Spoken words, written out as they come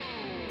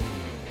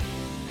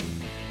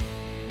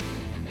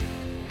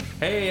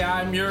Hey,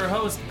 I'm your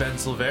host, Ben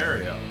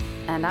Silverio.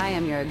 And I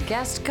am your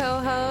guest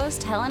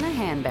co-host, Helena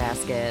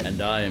Handbasket.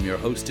 And I am your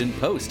host in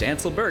post,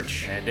 Ansel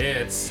Birch. And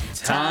it's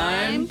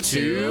Time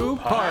to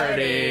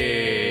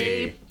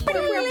party!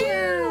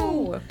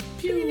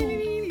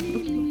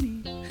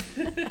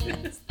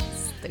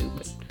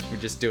 Stupid. We're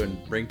just doing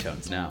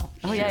ringtones now.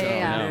 Oh,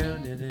 yeah.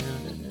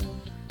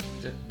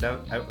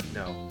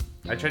 No.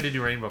 I tried to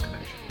do Rainbow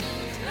Connection.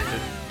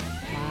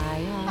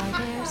 Why are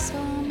there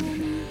so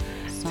many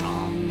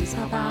songs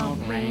about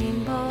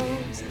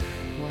rainbows?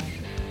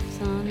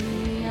 What's on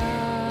the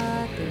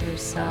other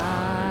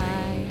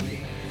side?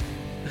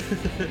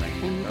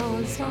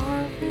 Rainbows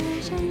are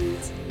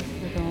visions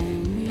with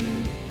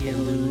only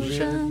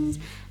illusions.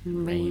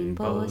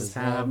 Rainbows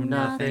have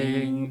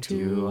nothing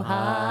to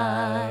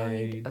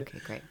hide. Okay,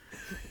 great.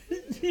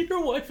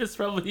 Your wife is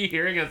probably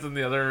hearing us in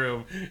the other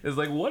room. Is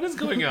like, what is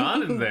going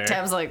on in there?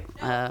 Tab's like,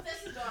 The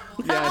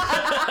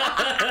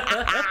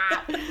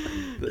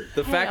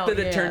fact that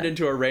it turned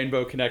into a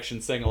Rainbow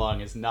Connection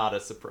sing-along is not a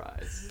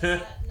surprise.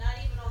 Not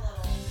even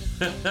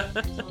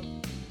a little.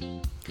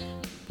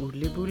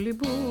 boodly boodly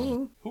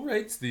boo. Who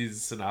writes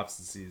these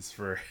synopsises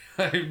for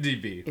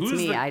IMDb? It's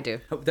me, I do.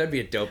 Oh, that'd be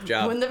a dope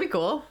job. Wouldn't that be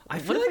cool? I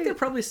feel like they're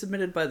probably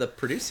submitted by the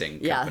producing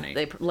company. Yeah,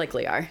 they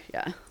likely are.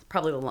 Yeah,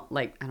 probably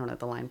I don't know,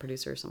 the line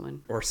producer or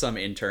someone. Or some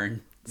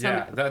intern.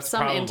 Yeah, that's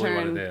Some probably intern.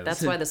 what it is.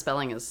 That's why the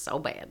spelling is so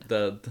bad.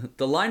 The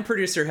line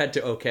producer had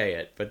to okay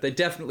it, but they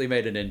definitely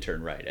made an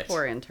intern write it.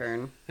 Poor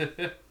intern.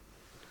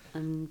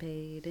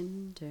 Unpaid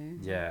intern.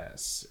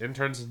 Yes,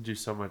 interns do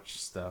so much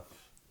stuff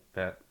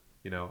that,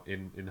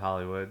 in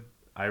Hollywood.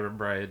 I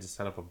remember I had to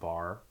set up a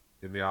bar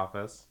in the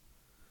office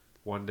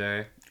one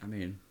day. I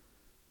mean,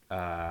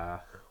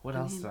 what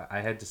else? I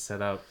had to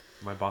set up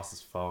my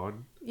boss's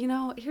phone.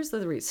 Here's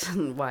the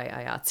reason why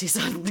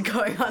IATSE's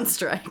going on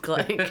strike.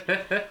 Like,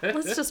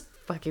 let's just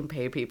fucking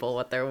pay people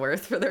what they're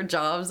worth for their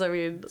jobs. I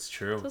mean, It's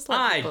true. just let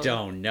I people-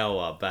 don't know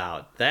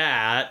about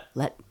that.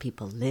 Let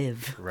people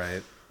live.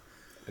 Right.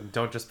 And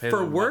don't just pay For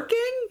them working?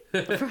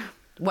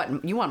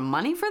 What, you want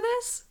money for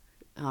this?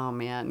 Oh,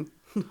 man.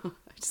 I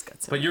just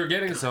got so... But you're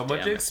getting so much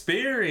damn it.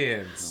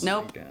 experience.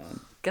 Nope. God.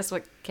 Guess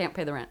what? Can't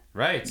pay the rent.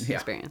 Right.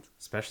 Experience.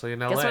 Especially in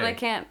LA. Guess what I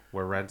can't?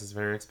 Where rent is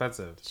very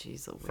expensive.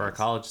 Jeez For a Louise.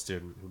 college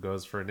student who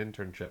goes for an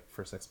internship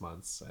for 6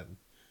 months and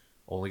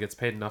only gets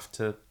paid enough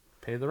to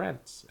pay the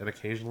rent and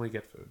occasionally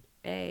get food.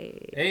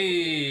 Hey.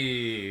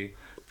 Hey!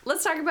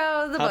 Let's talk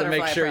about the How to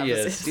butterfly make sure you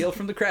prophecy. steal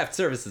from the craft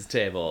services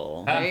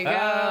table. There you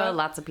go.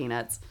 Lots of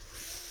peanuts.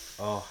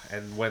 Oh,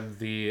 and when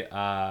the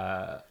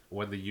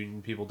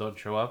union people don't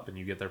show up and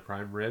you get their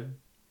prime rib,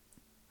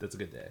 that's a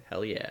good day.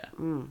 Hell yeah.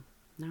 No,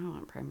 I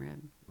want prime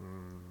rib.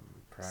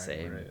 Prime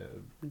Same.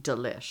 rib.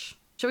 Delish.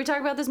 Should we talk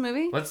about this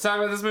movie? Let's talk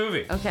about this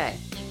movie. Okay.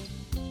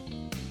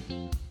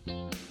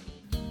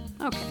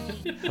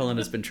 Okay.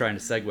 Helena's been trying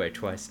to segue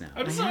twice now.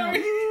 I'm sorry.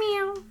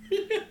 Meow.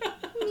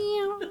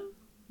 Meow.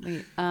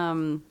 Wait,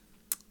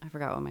 I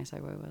forgot what my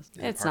segue was.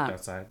 It's Parked not.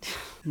 outside.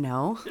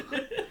 No.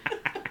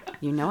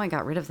 I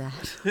got rid of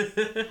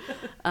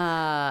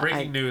that.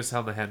 Breaking news: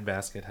 How the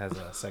Handbasket has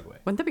a segue.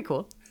 Wouldn't that be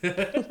cool?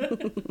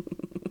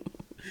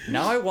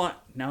 Now I want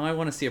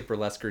to see a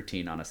burlesque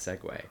routine on a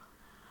Segway.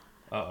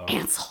 Uh-oh.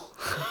 Ansel.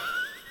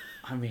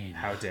 I mean,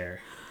 How dare.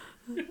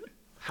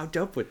 how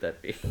dope would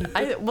that be?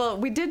 Well,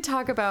 we did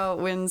talk about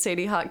when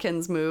Sadie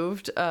Hawkins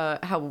moved,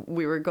 how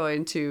we were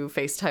going to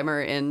FaceTime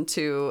her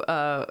into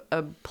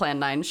a Plan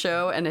 9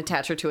 show and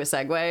attach her to a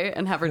Segway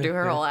and have her do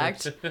her whole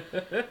act.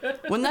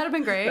 Wouldn't that have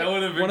been great? That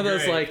would have been One of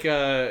those great.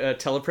 like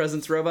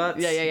telepresence robots.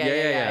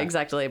 Yeah,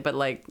 exactly. But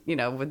like,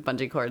 with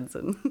bungee cords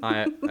and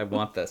I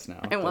want this now.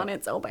 I want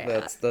it so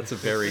bad. That's a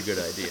very good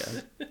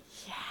idea. Yeah.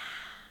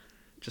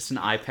 Just an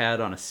iPad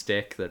on a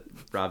stick that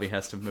Robbie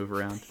has to move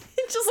around.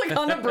 Just like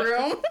on a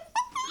broom.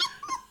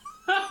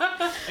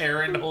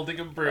 Aaron holding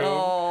a broom.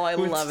 Oh, I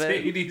with love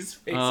it. Sadie's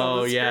face on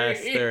Oh the yes,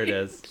 screen. there it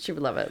is. She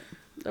would love it.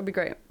 That'd be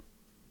great.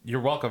 You're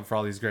welcome for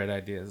all these great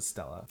ideas,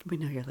 Stella. We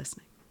know you're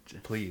listening.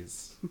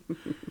 Please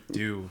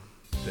do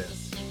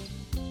this.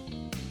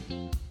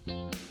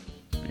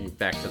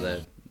 Back to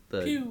the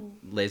Pew.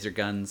 laser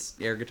guns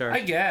air guitar. I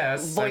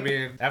guess. Boink. I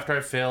mean, after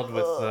I failed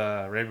with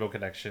Rainbow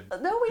Connection.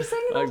 No, we sang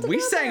it all we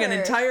sang an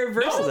entire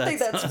verse No, of I that. think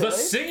that's song. The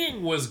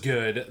singing was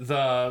good.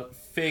 The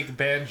fake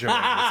banjo was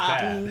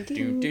bad.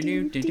 Do, do,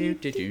 do, do, do,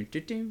 do, do,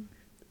 do.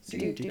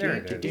 There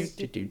it is.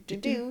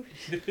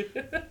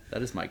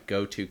 That is my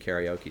go-to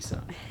karaoke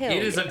song.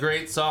 It is a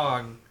great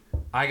song.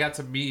 I got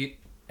to meet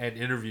and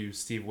interview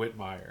Steve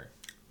Whitmire,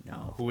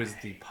 No. who is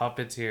the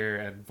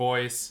puppeteer and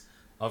voice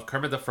of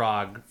Kermit the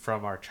Frog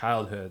from our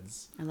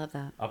childhoods I love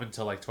that. up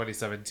until like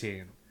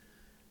 2017.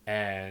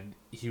 And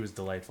he was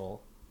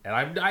delightful. And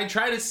I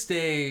try to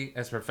stay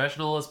as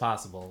professional as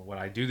possible when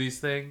I do these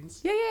things.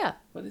 Yeah.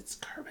 But it's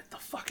Kermit the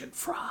fucking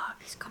Frog.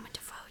 He's coming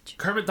to fudge.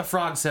 Kermit the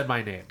Frog said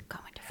my name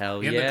Coming to Hell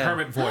in yeah. the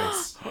Kermit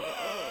voice.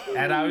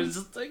 And I was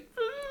just like,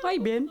 Hi,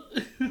 Ben.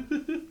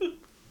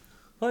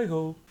 hi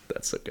ho.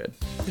 That's so good.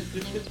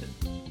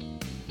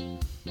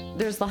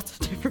 There's lots of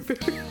different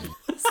variables.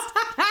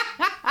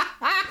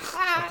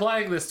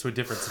 applying this to a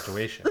different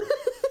situation.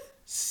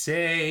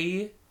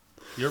 Say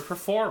you're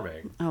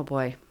performing Oh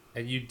boy.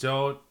 and you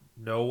don't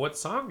know what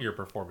song you're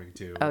performing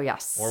to. Oh,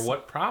 yes. Or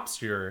what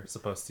props you're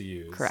supposed to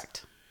use.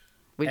 Correct.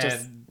 We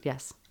just And-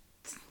 yes.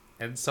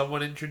 And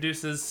someone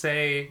introduces,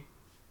 say,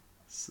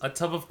 a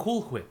tub of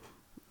Cool Whip.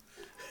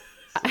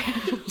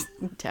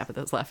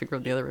 Tabitha's laughing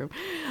from the other room.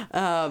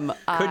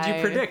 Could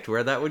you predict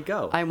where that would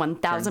go? I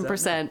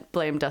 1000%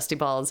 blame Dusty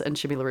Balls and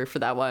Shimmy LaRue for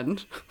that one.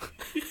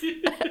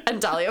 And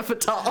Dahlia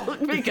Fatal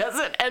because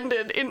it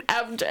ended in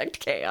abject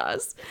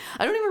chaos.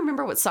 I don't even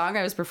remember what song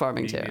I was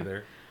performing Me to.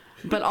 neither.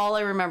 But all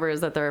I remember is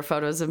that there are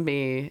photos of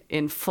me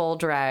in full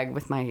drag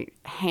with my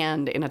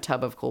hand in a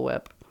tub of Cool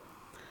Whip.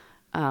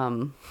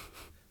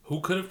 Who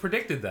could have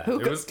predicted that?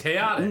 It was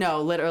chaotic.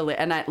 No, literally.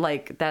 And I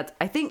like that.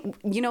 I think,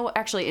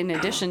 actually, in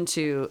addition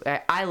to,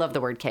 I love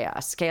the word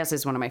chaos. Chaos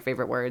is one of my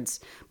favorite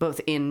words,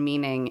 both in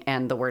meaning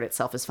and the word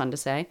itself is fun to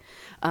say.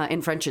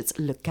 In French, it's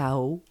le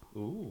chaos.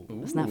 Ooh.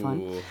 Isn't that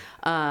fun?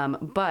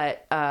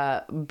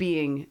 But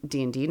being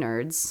D&D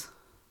nerds,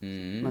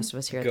 most of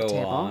us here at Go the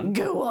table. on.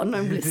 Go on,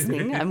 I'm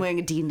listening. I'm wearing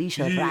a D&D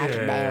shirt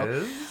right now.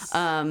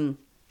 Yes.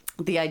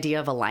 The idea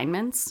of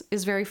alignments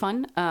is very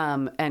fun,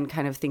 and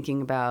kind of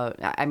thinking about.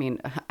 I mean,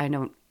 I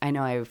know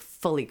I've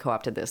fully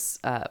co-opted this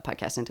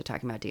podcast into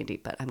talking about D&D,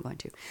 but I'm going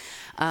to.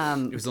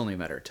 It was only a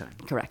matter of time.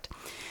 Correct.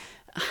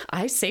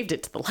 I saved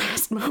it to the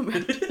last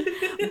moment.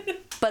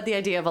 But the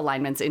idea of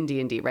alignments in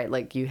D&D, right?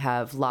 Like you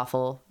have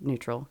lawful,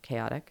 neutral,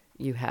 chaotic.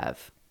 You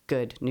have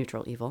good,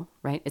 neutral, evil,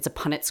 right? It's a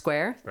Punnett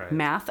square. Right.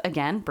 Math,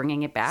 again,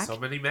 bringing it back. So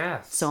many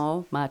maths.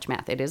 So much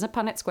math. It is a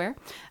Punnett square,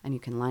 and you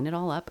can line it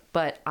all up.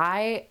 But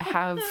I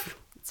have...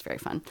 It's very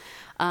fun.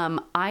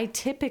 I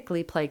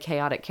typically play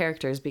chaotic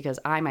characters because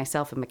I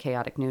myself am a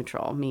chaotic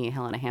neutral. Me,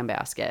 Helena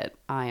Handbasket,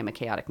 I am a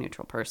chaotic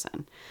neutral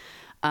person.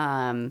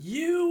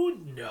 You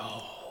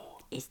know.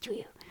 It's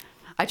true.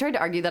 I tried to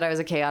argue that I was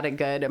a chaotic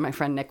good, and my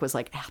friend Nick was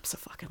like,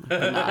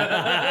 "Abso-fucking-lutely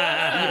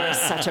not. You're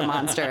such a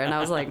monster." And I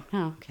was like,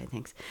 "Oh, okay,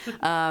 thanks."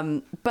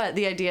 But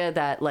the idea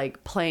that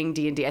like playing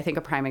D&D, I think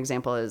a prime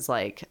example is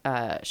like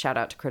shout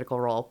out to Critical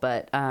Role,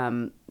 but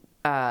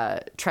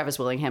Travis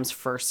Willingham's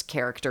first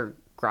character,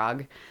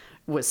 Grog,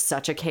 was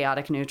such a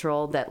chaotic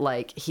neutral that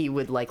like he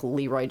would like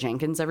Leroy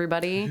Jenkins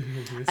everybody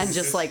and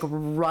just like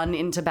run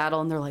into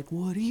battle, and they're like,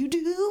 "What are you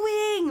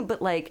doing?"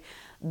 But like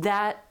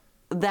that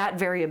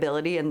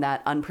variability and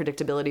that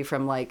unpredictability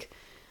from like,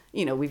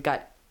 we've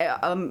got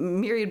a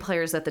myriad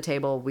players at the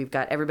table. We've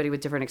got everybody with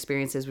different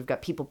experiences. We've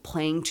got people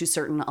playing to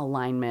certain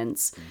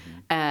alignments,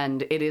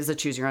 and it is a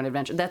choose your own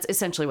adventure. That's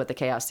essentially what the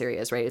Chaos Theory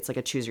is, right? It's like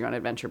a choose your own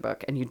adventure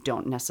book, and you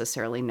don't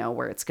necessarily know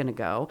where it's going to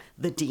go.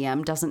 The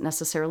DM doesn't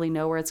necessarily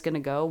know where it's going to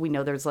go. We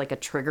know there's like a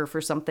trigger for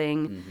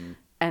something,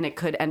 and it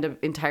could end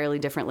up entirely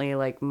differently.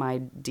 Like my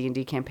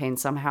D&D campaign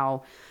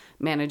somehow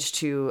managed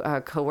to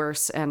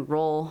coerce and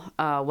roll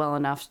well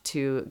enough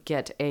to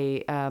get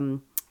a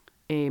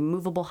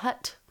movable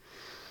hut.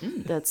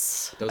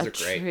 That's Those a are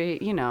great. tree,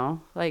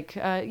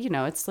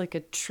 it's like a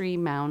tree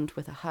mound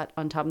with a hut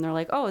on top, and they're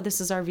like, "Oh, this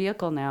is our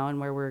vehicle now, and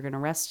where we're gonna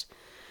rest."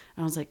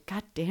 And I was like,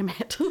 "God damn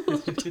it!"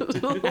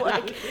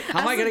 Like, How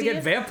am I going to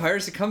get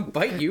vampires to come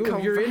bite you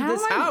if you're in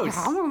this house?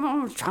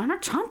 I'm trying to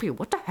chomp you.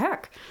 What the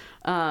heck?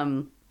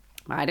 I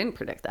didn't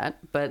predict that,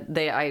 but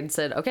I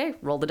said, "Okay,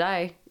 roll the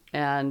die."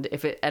 And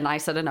I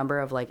said a number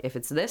of like, if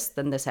it's this,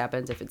 then this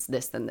happens. If it's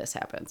this, then this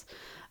happens.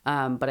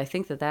 But I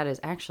think that is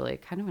actually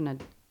kind of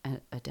an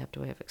adept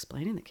way of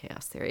explaining the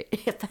Chaos Theory,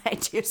 if I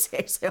do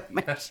say so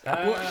myself.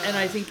 Well, and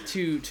I think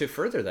to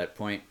further that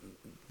point,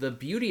 the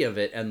beauty of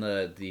it and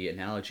the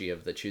analogy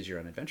of the Choose Your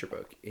Own Adventure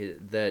book is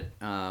that,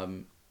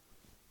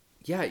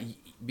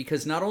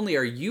 because not only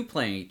are you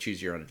playing Choose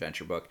Your Own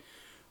Adventure book,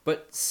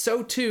 but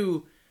so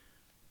too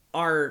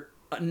are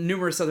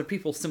numerous other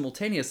people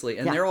simultaneously,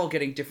 and they're all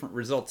getting different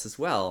results as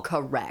well.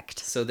 Correct.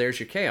 So there's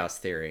your Chaos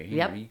Theory.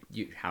 Yep.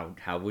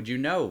 How would you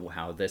know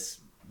how this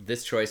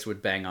choice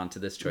would bang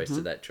onto this choice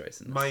to that choice?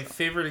 And this My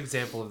favorite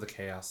example of the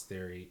Chaos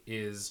Theory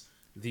is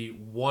the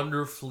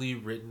wonderfully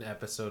written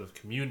episode of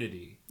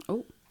Community,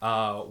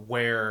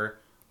 where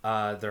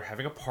they're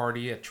having a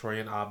party at Troy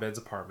and Abed's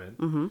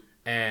apartment,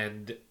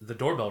 and the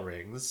doorbell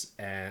rings,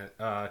 and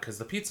because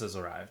the pizza's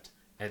arrived,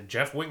 and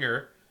Jeff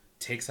Winger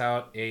takes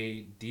out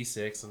a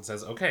D6 and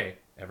says, "Okay,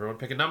 everyone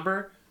pick a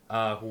number.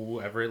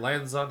 Whoever it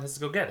lands on has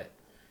to go get it."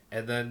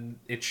 And then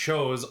it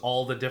shows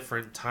all the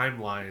different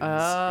timelines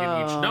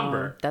in each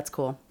number. That's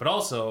cool. But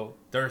also,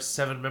 there are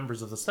 7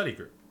 members of the study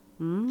group.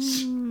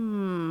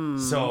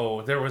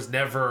 So there was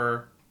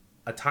never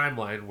a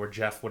timeline where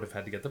Jeff would have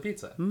had to get the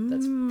pizza.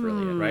 That's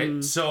brilliant.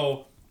 Right?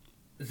 So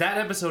that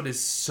episode is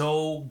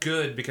so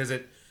good because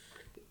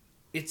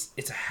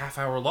it's a half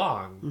hour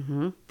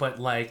long. But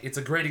like it's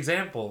a great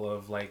example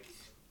of like,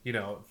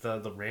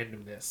 the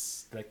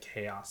randomness that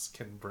chaos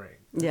can bring.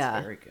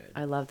 Yeah. very good.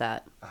 I love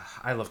that.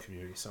 I love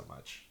Community so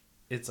much.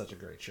 It's such a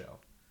great show.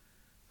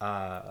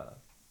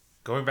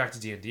 Going back to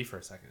D&D for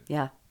a second.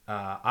 Yeah.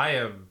 I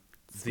am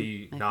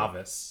the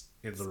novice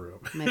in the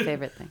room. My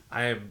favorite thing.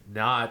 I am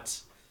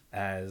not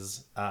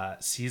as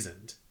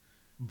seasoned,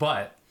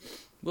 but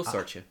We'll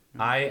sort you.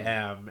 I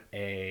am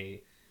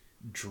a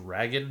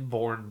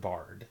dragonborn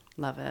bard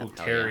Love it. who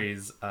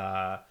carries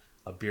a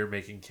beer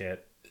making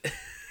kit.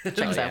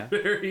 Checks out.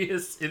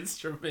 Various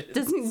instruments.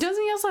 Doesn't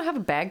he also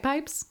have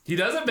bagpipes? He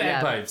does have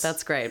bagpipes. Yeah,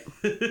 that's great.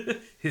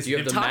 His Do you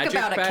have the Talk magic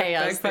about a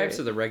chaos bagpipes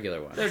theory. or the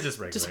regular ones? They're just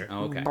regular.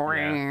 Oh, okay.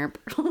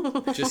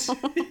 Brrrr. Just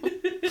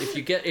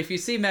if you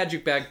see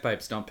magic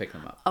bagpipes, don't pick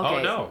them up. Okay.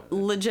 Oh, no.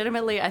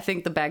 Legitimately, I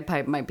think the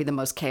bagpipe might be the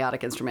most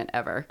chaotic instrument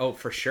ever. Oh,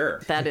 for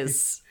sure. That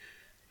is.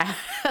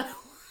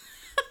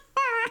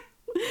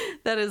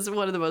 That is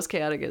one of the most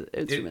chaotic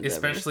instruments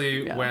Especially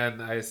ever. Yeah.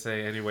 when I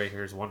say, anyway,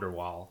 here's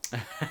Wonderwall.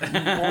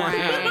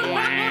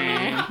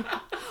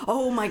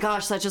 Oh my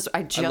gosh, I just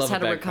love had a a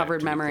bagpipe, recovered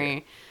to be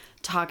memory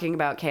talking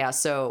about chaos.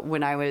 So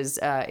when I was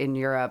in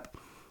Europe,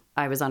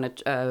 I was on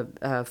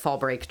a fall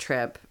break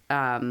trip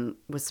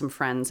with some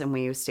friends, and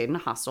we stayed in a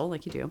hostel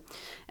like you do,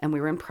 and we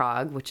were in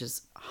Prague, which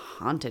is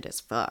haunted as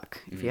fuck.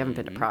 If you haven't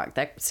been to Prague,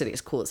 that city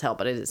is cool as hell,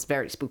 but it is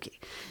very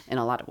spooky in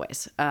a lot of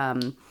ways.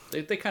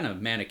 They kind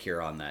of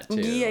manicure on that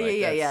too.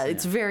 Yeah. That's-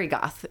 It's very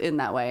goth in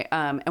that way.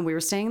 And we were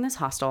staying in this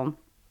hostel,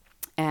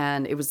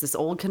 and it was this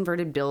old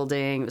converted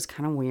building. It was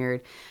kind of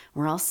weird.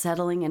 We're all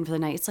settling in for the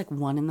night. It's like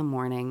 1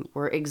 a.m.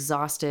 We're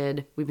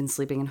exhausted. We've been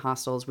sleeping in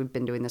hostels. We've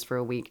been doing this for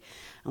a week.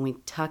 And we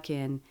tuck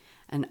in,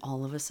 and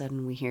all of a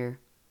sudden we hear,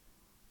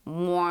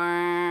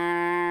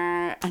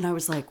 "Wah." And I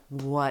was like,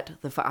 what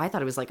the fuck? I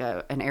thought it was like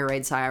an air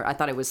raid siren. I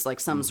thought it was like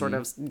some sort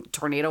of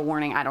tornado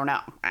warning. I don't know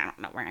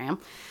where I am.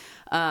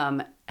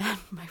 And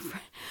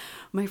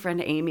my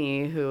friend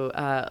Amy, who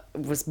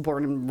was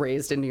born and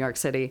raised in New York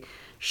City,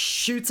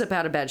 shoots up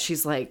out of bed.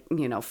 She's like,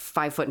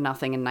 5 foot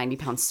nothing and 90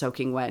 pounds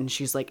soaking wet. And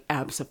she's like,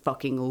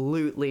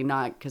 abso-fucking-lutely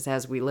not. Because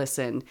as we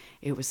listened,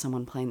 it was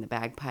someone playing the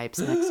bagpipes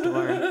next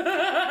door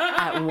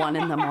at 1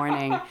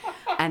 a.m.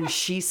 And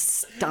she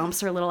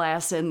stomps her little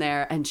ass in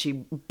there, and she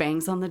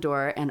bangs on the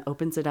door and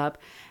opens it up,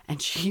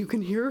 and you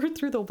can hear her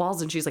through the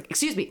walls, and she's like,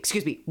 excuse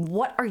me,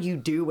 what are you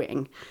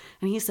doing?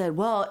 And he said,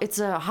 well, it's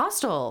a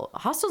hostel.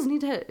 Hostels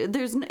need to,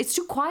 it's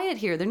too quiet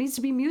here. There needs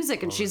to be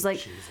music. And she's like,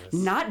 Jesus.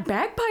 not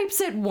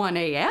bagpipes at 1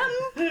 a.m.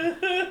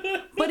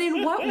 But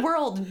in what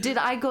world did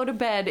I go to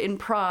bed in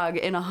Prague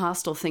in a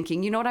hostel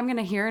thinking, you know what I'm going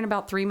to hear in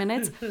about 3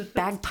 minutes?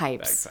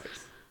 Bagpipes.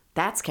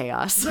 That's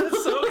chaos.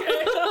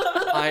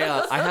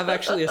 I have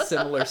actually a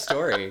similar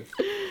story.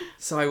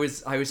 So I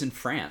was in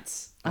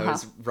France. I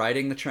was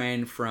riding the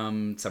train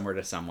from somewhere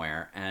to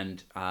somewhere,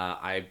 and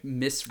I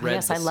misread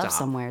the stop. Yes, I love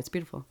somewhere. It's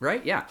beautiful.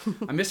 Right? Yeah.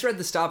 I misread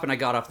the stop, and I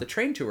got off the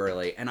train too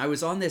early, and I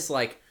was on this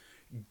like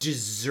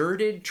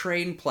deserted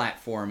train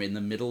platform in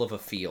the middle of a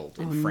field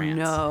in France.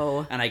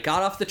 No. And I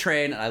got off the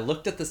train, and I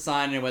looked at the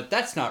sign, and I went,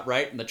 "That's not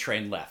right," and the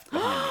train left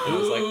behind me. And I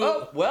was like,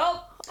 "Oh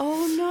well."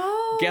 Oh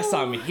no. Guess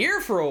I'm here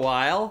for a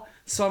while.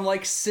 So I'm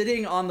like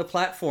sitting on the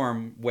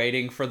platform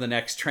waiting for the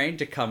next train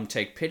to come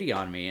take pity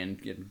on me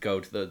and go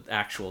to the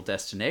actual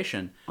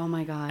destination. Oh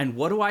my God. And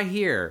what do I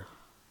hear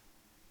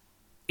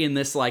in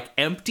this like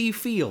empty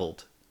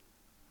field?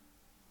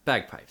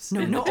 Bagpipes.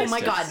 in the Oh my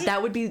God, distance.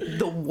 that would be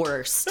the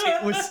worst.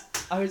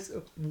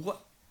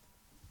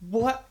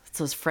 What? It's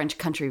those French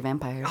country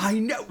vampires. I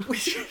know.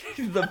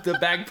 the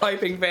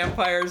bagpiping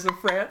vampires of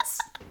France.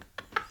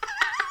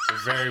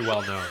 They're very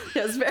well known.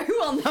 Yes, very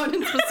well known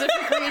in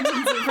specific regions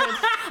of France.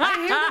 I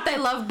hear that they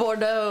love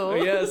Bordeaux.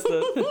 Yes,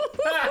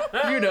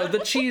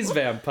 the cheese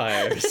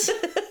vampires.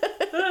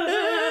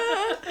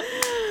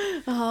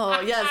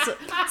 Oh, yes.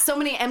 So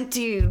many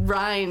empty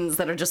rinds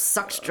that are just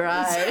sucked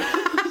dry.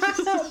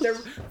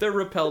 They're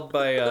repelled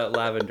by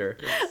lavender.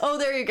 Oh,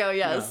 there you go.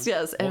 Yes.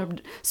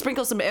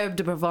 Sprinkle some herbe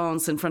de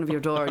Provence in front of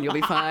your door and you'll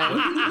be fine.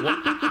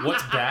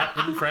 What's bat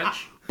in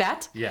French?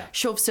 Bat? Yeah.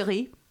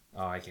 Chauve-souris.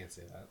 Oh, I can't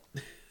say that.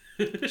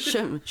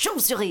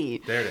 Chauve-souris.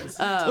 There it is.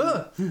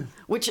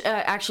 Which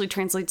actually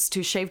translates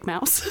to shaved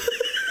mouse.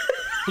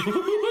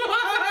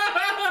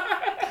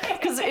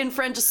 Because in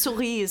French,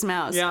 souris is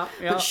mouse. Yeah.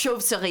 But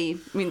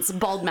chauve-souris means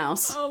bald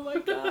mouse. Oh my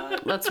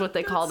God. That's what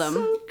they call them.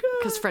 so good.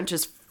 Because French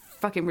is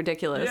fucking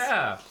ridiculous.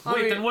 Yeah.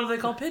 Wait, then what do they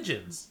call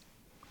pigeons?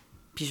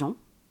 Pigeon,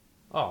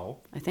 Oh,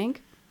 I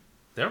think.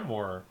 they're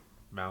more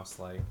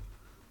mouse-like.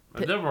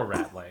 They're more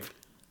rat-like.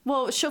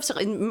 Well,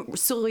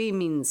 chauve-souris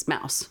means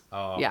mouse.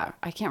 Oh. Yeah,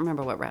 I can't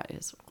remember what rat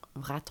is.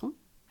 Raton?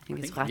 I think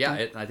it's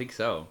raton. I think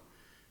so.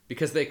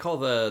 Because they call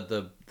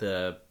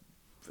the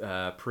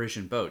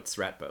Parisian boats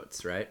rat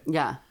boats, right?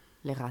 Yeah,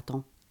 les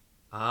ratons.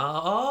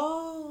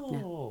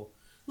 Oh.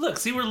 Look,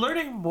 see, we're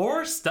learning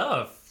more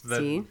stuff.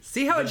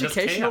 See how than just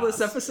educational chaos.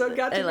 this episode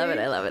got to I love be?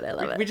 it. I love it. I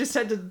love it. We just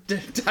had to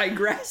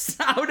digress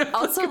out of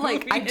Also, the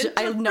like, movie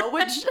I know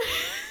which.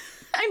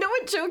 I know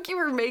what joke you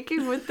were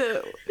making with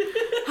the.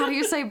 How do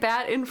you say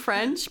bat in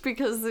French?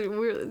 Because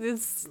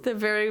it's the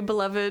very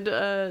beloved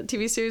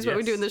TV series, What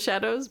We Yes. Do in the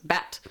Shadows.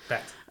 Bat.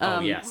 Bat.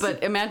 yes.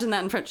 But imagine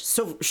that in French.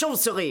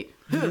 Chauve-souris.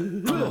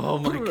 Oh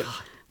my God.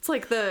 It's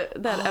like that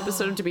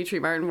episode of Dimitri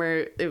Martin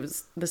where it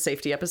was the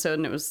safety episode,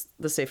 and it was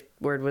the safe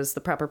word was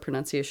the proper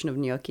pronunciation of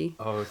gnocchi.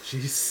 Oh,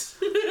 jeez.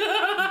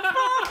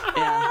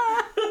 Yeah.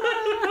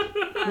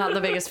 Not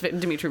the biggest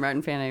Dimitri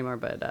Martin fan anymore,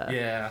 but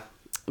Yeah.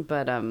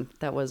 But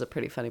that was a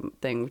pretty funny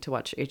thing to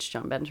watch H.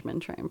 John Benjamin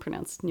try and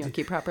pronounce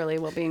gnocchi properly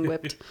while being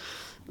whipped. It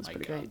was My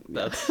pretty God,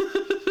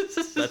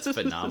 great. that's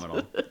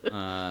phenomenal.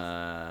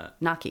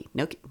 Gnocchi.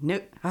 No.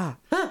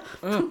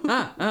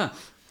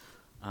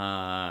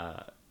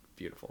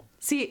 Beautiful.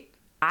 See,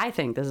 I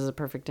think this is a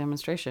perfect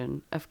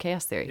demonstration of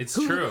chaos theory. It's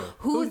true.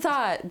 Who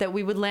thought that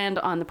we would land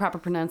on the proper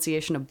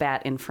pronunciation of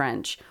bat in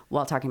French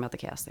while talking about the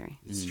chaos theory?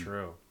 It's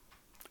true.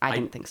 I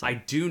didn't think so. I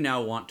do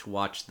now want to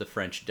watch the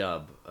French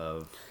dub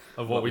of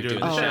What we do in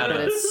the Oh, shadows.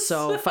 but it's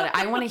so funny.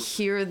 I want to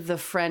hear the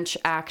French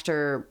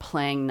actor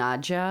playing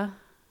Nadja.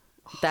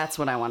 That's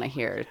what I want to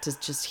hear. To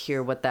just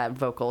hear what that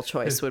vocal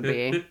choice would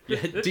be.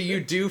 Do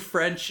you do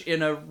French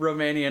in a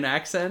Romanian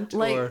accent?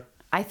 Like, or?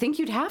 I think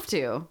you'd have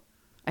to.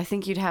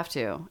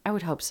 I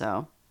would hope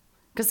so.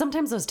 Because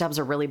sometimes those dubs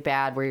are really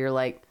bad where you're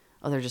like,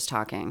 oh, they're just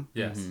talking.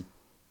 Yes.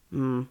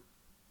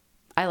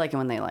 I like it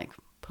when they like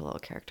put a little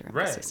character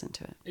emphasis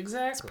into it.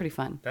 Exactly. It's pretty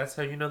fun. That's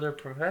how you know they're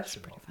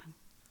professional.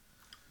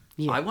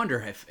 Yeah. I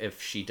wonder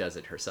if she does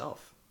it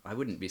herself. I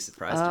wouldn't be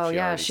surprised Oh if she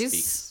yeah, already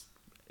speaks.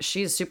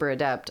 she's super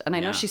adept, and I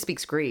know Yeah. she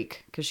speaks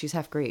Greek because she's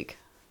half Greek.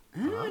 I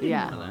didn't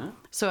Yeah. know that.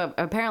 So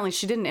apparently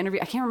she did an interview.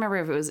 I can't remember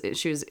if it was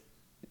she was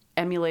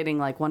emulating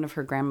like one of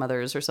her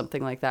grandmothers or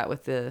something like that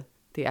with the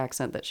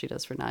accent that she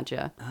does for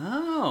Nadja.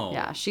 Oh.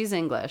 Yeah, she's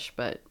English,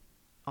 but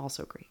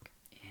also Greek.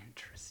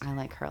 Interesting. I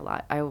like her a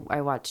lot.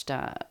 I watched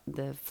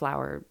the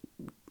Flower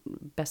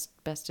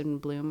Best in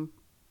Bloom.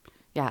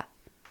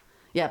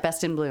 Yeah,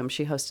 Best in Bloom.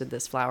 She hosted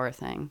this flower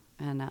thing,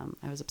 and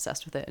I was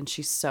obsessed with it. And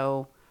she's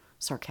so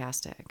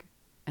sarcastic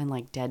and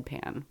like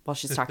deadpan while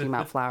she's talking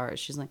about flowers.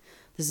 She's like,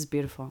 "This is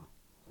beautiful."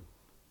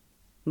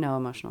 No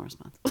emotional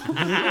response.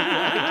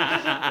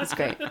 It's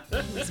great.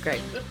 It's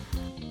great.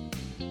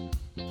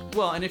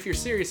 Well, and if you're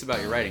serious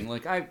about your writing,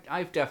 like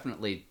I've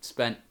definitely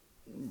spent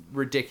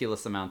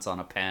ridiculous amounts on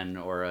a pen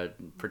or a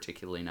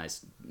particularly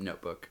nice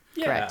notebook.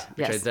 Yeah. Correct.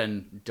 Which I Yes.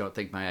 then don't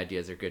think my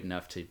ideas are good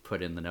enough to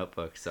put in the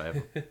notebook, so I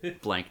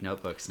have blank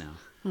notebooks now.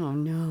 Oh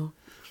no.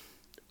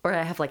 Or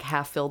I have like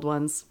half-filled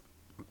ones,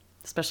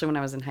 especially when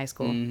I was in high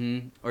school.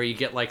 Or you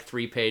get like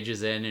 3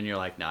 pages in and you're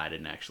like, no, I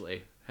didn't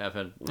actually have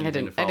anything I to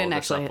didn't follow this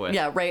actually. up with.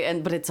 Yeah,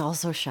 right. But it's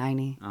also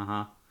shiny.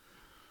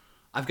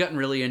 I've gotten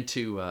really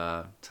into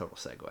total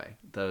segue.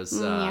 Those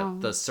Meow.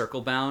 the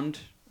circle bound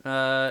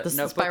The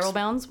notebooks. spiral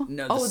bounds.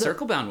 No, the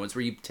circle bound ones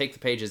where you take the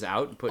pages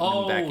out and put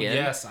them back in.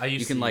 yes, I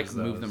used You to can like use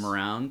move them those.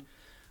 around.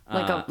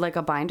 Like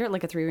a binder,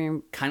 like a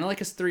 3-ring. Kind of like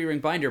a 3-ring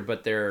binder,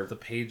 but they're The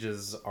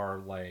pages are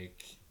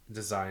like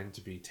designed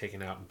to be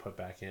taken out and put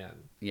back in.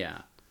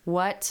 yeah.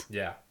 What?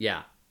 Yeah.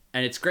 Yeah,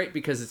 and it's great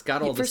because it's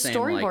got all For the same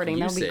storyboarding, like,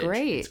 that would be usage.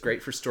 great. It's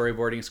great for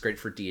storyboarding. It's great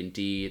for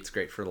D&D. It's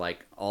great for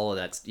like all of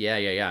that.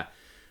 Yeah.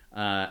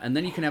 And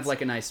then you can have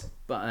like a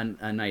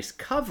nice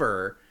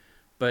cover,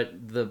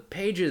 but the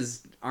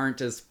pages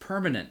aren't as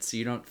permanent, so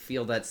you don't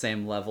feel that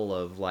same level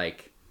of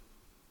like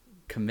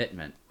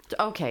commitment.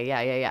 Okay.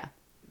 Yeah.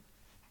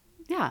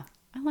 Yeah,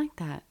 I like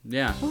that.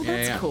 Yeah, Oh,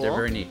 that's yeah. cool. They're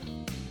very neat.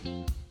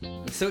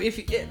 So if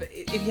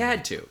you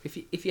had to,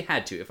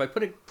 if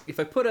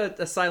I put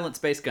a silent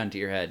space gun to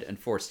your head and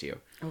forced you,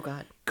 Oh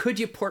God. could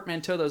you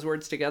portmanteau those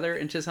words together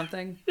into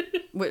something?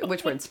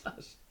 Which words?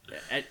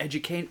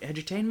 Edutainment.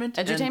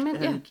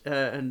 Edutainment,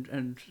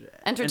 and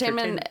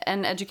Entertainment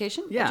and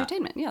education. Yeah.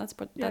 Edutainment. Yeah, that's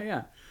what.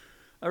 Yeah.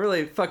 I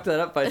really fucked that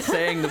up by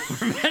saying the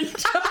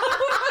portmanteau.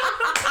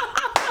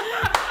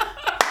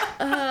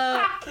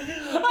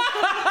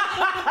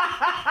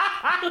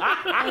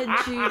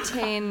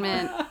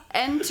 Edutainment.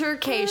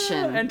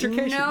 Entercation.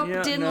 Entercation, Nope,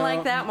 yeah, didn't no.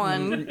 like that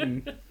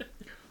one.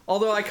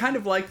 Although I kind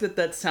of like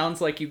that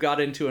sounds like you got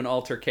into an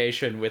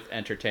altercation with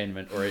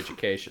entertainment or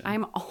education.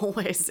 I'm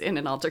always in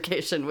an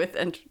altercation with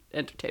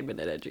entertainment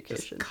and Just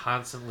education.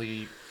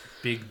 constantly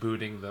big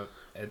booting the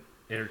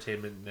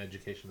entertainment and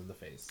education in the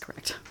face.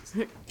 Correct.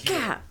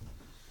 Yeah.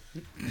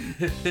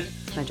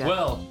 My job.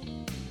 Well,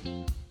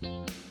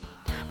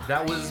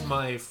 that was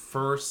my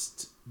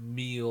first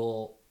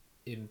meal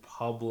in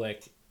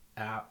public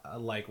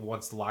like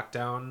once the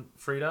lockdown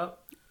freed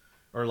up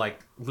or like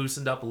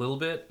loosened up a little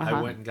bit. I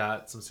went and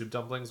got some soup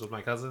dumplings with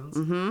my cousins,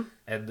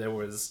 and there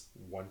was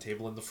one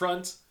table in the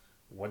front,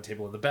 one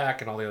table in the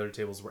back, and all the other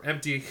tables were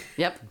empty.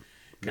 Yep.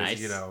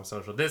 Because, Nice.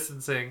 social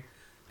distancing,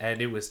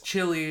 and it was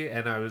chilly,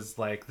 and I was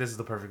like, this is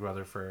the perfect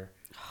weather for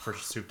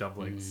soup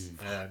dumplings.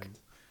 And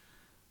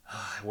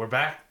we're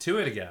back to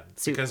it again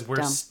Soup because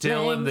we're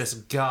still in dumplings.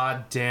 this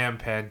goddamn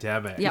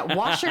pandemic. Yeah,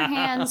 wash your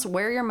hands,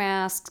 wear your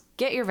masks,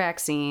 get your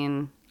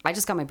vaccine. I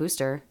just got my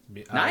booster.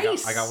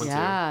 Nice. I got one too.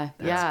 Yeah,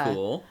 That's yeah.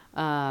 cool.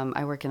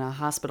 I work in a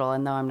hospital,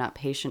 and though I'm not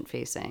patient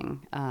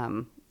facing,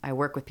 I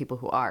work with people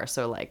who are.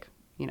 So, like,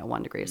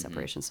 1 degree of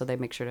separation. So they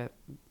make sure to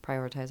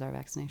prioritize our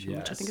vaccination,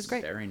 which I think is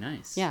great. Very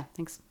nice. Yeah,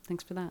 thanks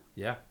for that.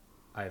 Yeah,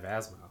 I have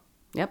asthma,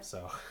 Yep.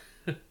 so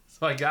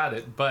so I got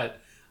it.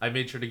 But I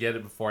made sure to get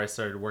it before I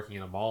started working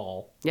in a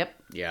mall. Yep.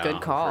 Yeah,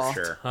 Good call.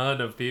 for sure. Ton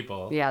of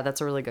people. Yeah,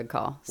 that's a really good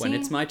call. When See?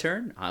 it's my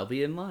turn, I'll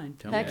be in line.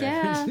 Don't Heck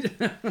worry.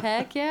 yeah.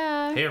 Heck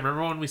yeah. Hey,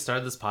 remember when we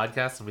started this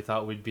podcast and we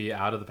thought we'd be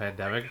out of the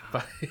pandemic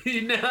by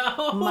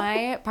now?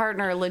 My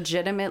partner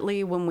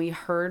legitimately, when we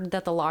heard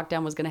that the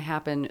lockdown was going to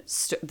happen,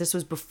 this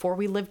was before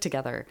we lived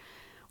together,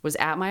 was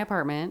at my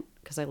apartment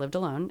because I lived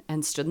alone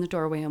and stood in the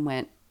doorway and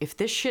went, if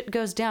this shit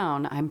goes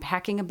down, I'm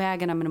packing a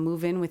bag and I'm going to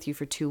move in with you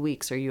for 2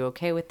 weeks. Are you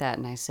okay with that?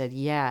 And I said,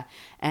 yeah.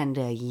 And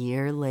a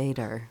year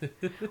later,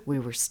 we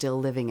were still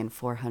living in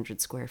 400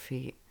 square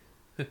feet.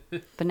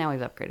 But now we've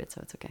upgraded, so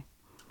it's okay.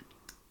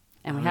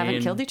 And we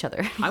haven't killed each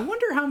other. I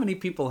wonder how many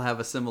people have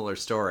a similar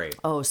story.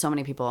 Oh, so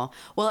many people.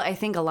 Well, I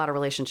think a lot of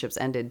relationships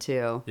ended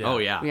too. Yeah. Oh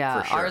yeah,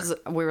 Yeah, for sure. ours,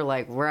 we were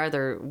like,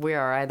 we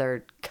are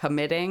either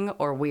committing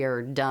or we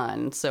are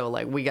done. So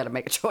like, we got to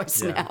make a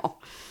choice Yeah. now.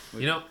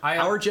 You know,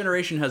 Our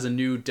generation has a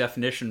new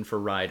definition for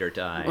ride or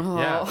die.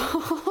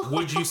 yeah.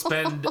 Would you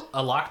spend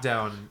a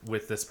lockdown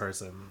with this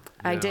person?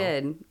 You I know?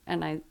 did,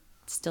 and I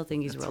still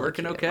think he's It's really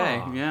working cute. okay.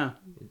 Aw. Yeah,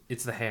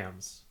 It's the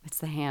hams. It's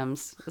the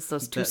hams. It's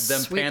those two them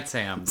sweet, pants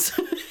hams.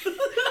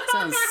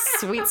 some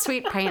sweet,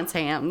 sweet pants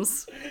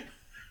hams.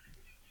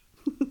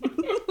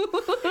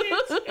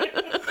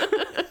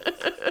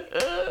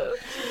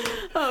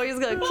 Oh, he's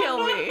gonna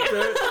kill me.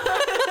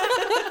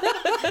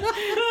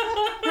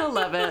 He'll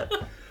love it.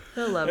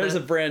 He'll love There's a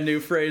it. brand new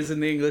phrase in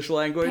the English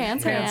language.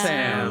 Pants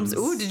hams.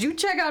 Ooh, did you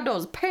check out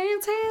those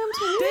pants hams?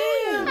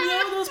 Damn,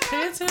 yeah, those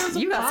pants hams.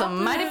 You got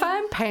some mighty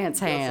fine pants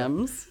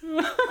hams.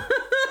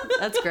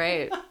 That's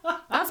great.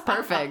 That's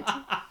perfect.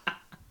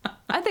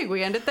 I think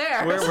we end it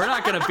there. We're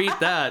not gonna beat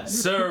that.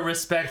 Sir,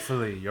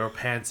 respectfully, your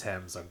pants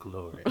hams are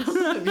glorious.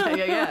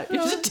 Yeah.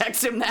 You should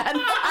text him that.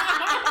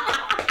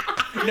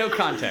 No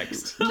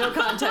context. No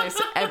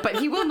context. But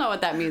he will know what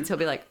that means. He'll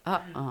be like,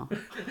 uh-oh.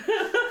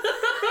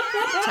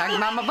 Talking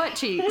about my butt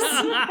cheeks.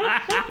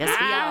 Yes,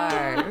 we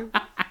are.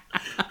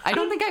 I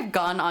don't think I've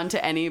gone on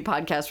to any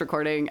podcast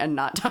recording and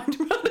not talked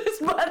about his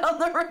butt on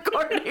the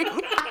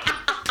recording.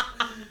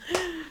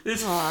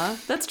 Aw,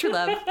 that's true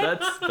love.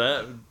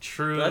 That's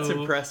True. That's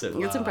impressive.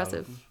 It's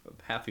impressive. I'm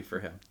happy for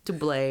him. To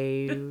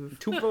blave.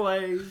 To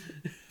believe.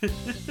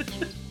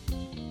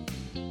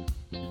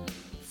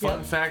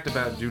 Fun fact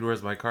about Dude,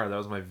 Where's My Car? That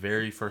was my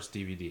very first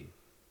DVD.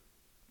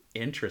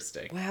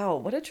 Interesting. Wow,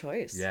 what a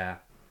choice. Yeah.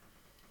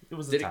 It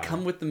was. Did it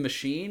come with the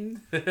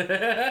machine?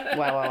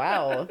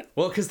 Wow.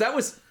 Well, because that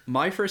was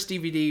my first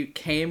DVD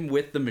came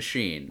with the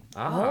machine.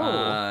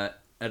 Ah.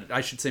 And I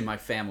should say my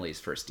family's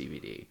first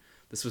DVD.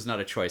 This was not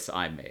a choice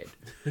I made.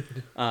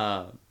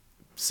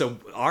 So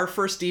our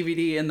first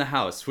DVD in the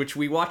house, which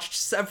we watched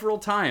several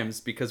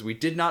times because we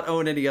did not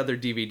own any other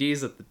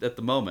DVDs at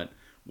the moment,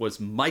 was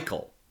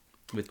Michael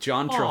with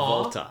John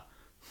Travolta.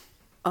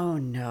 Oh,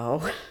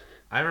 no.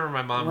 I remember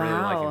my mom really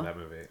Wow. liking that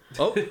movie.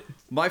 Oh,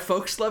 my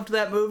folks loved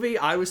that movie.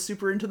 I was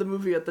super into the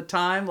movie at the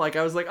time. Like,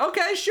 I was like,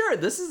 okay, sure,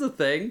 this is a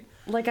thing.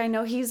 Like, I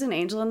know he's an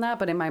angel in that,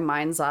 but in my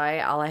mind's eye,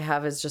 all I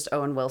have is just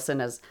Owen Wilson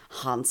as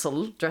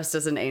Hansel, dressed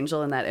as an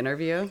angel in that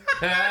interview.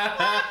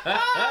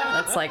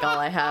 That's like all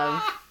I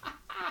have.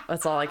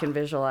 That's all I can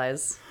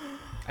visualize.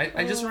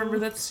 I just remember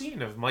that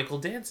scene of Michael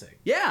dancing.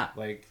 Yeah,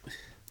 Like,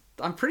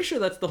 I'm pretty sure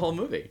that's the whole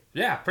movie.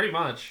 yeah, pretty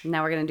much.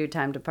 Now we're going to do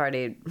Time to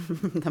Party,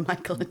 the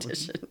Michael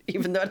edition,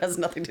 even though it has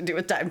nothing to do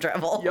with time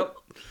travel. Yep.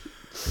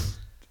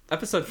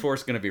 Episode 4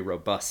 is going to be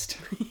robust.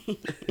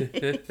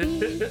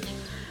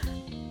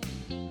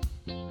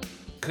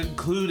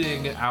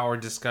 Concluding our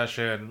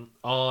discussion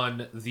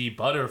on the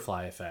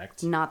butterfly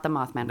effect. Not the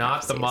Mothman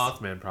Not the prophecies.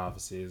 Mothman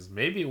prophecies.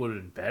 Maybe it would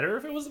have been better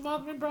if it was the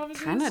Mothman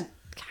prophecies.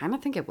 Kind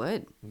of think it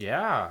would.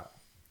 Yeah.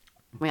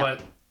 Well,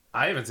 But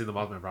I haven't seen the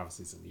Mothman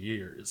prophecies in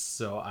years,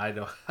 so I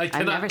I've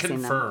cannot never seen them.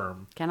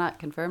 confirm Cannot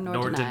confirm nor,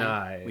 nor deny.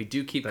 deny. We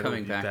do keep that it coming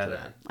would be back to better.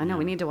 that. I know,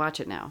 we need to watch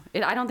it now.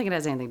 I don't think it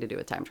has anything to do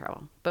with time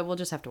travel, but we'll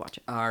just have to watch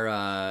it.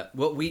 Our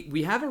well,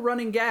 we have a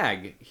running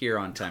gag here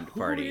on Time to What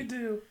do Party you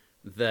do?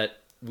 that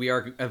we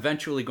are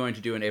eventually going to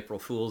do an April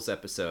Fool's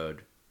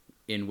episode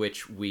in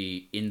which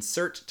we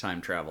insert time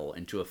travel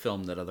into a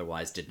film that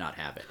otherwise did not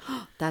have it.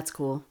 That's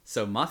cool.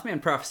 So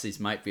Mothman Prophecies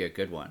might be a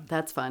good one.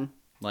 That's fun.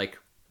 Like,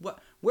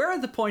 where are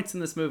the points in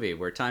this movie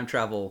where time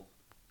travel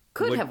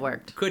Could have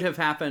worked. could have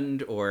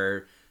happened,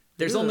 or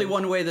there's only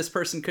one way this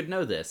person could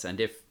know this, and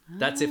if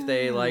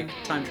they like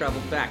time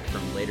traveled back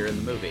from later in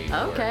the movie. or,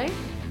 Okay.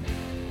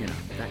 you know,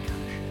 that kind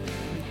of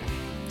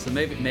shit. So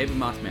maybe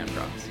Mothman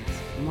Prophecies.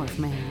 Morph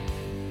Man.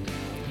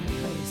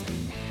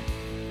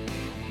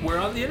 We're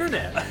on the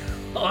internet.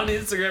 On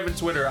Instagram and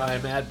Twitter,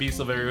 I'm at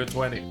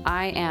bsilverio20.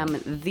 I am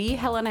the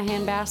Helena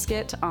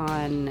Handbasket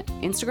on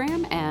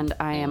Instagram, and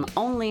I am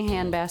only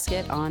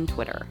Handbasket on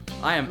Twitter.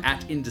 I am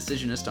at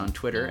Indecisionist on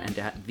Twitter and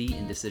at The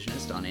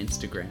Indecisionist on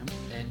Instagram.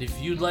 And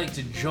if you'd like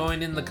to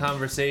join in the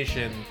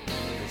conversation,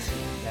 this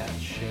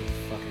batshit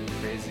fucking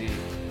crazy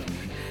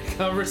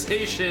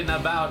conversation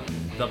about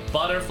the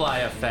butterfly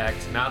effect,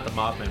 not the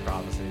Mothman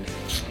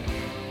prophecies,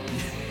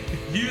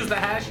 use the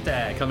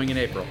hashtag Coming in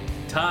April.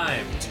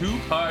 Time to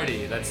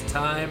Party. That's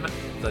time,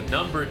 the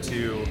number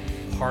 2,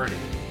 party.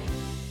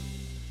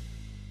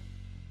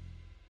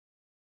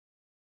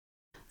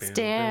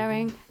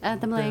 Staring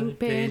at the blank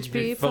page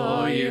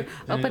before you.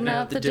 Open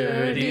up the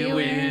dirty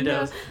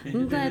windows.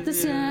 Let the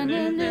sun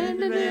in,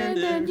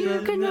 and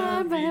you can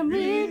have a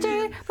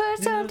reason for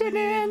something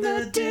in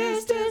the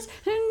distance.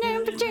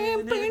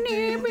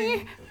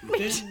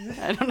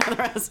 I don't know the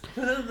rest.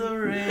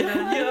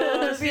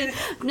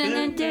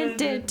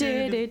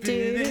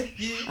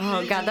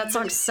 Oh god, that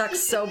song sucks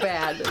so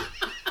bad.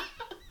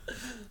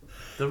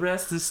 The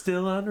rest is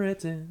still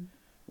unwritten.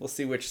 We'll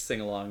see which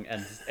sing-along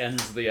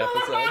ends the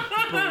episode.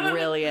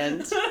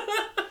 Brilliant.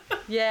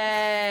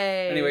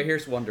 Yay. Anyway,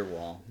 here's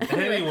Wonderwall.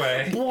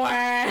 Anyway.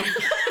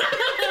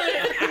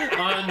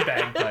 On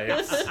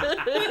bagpipes.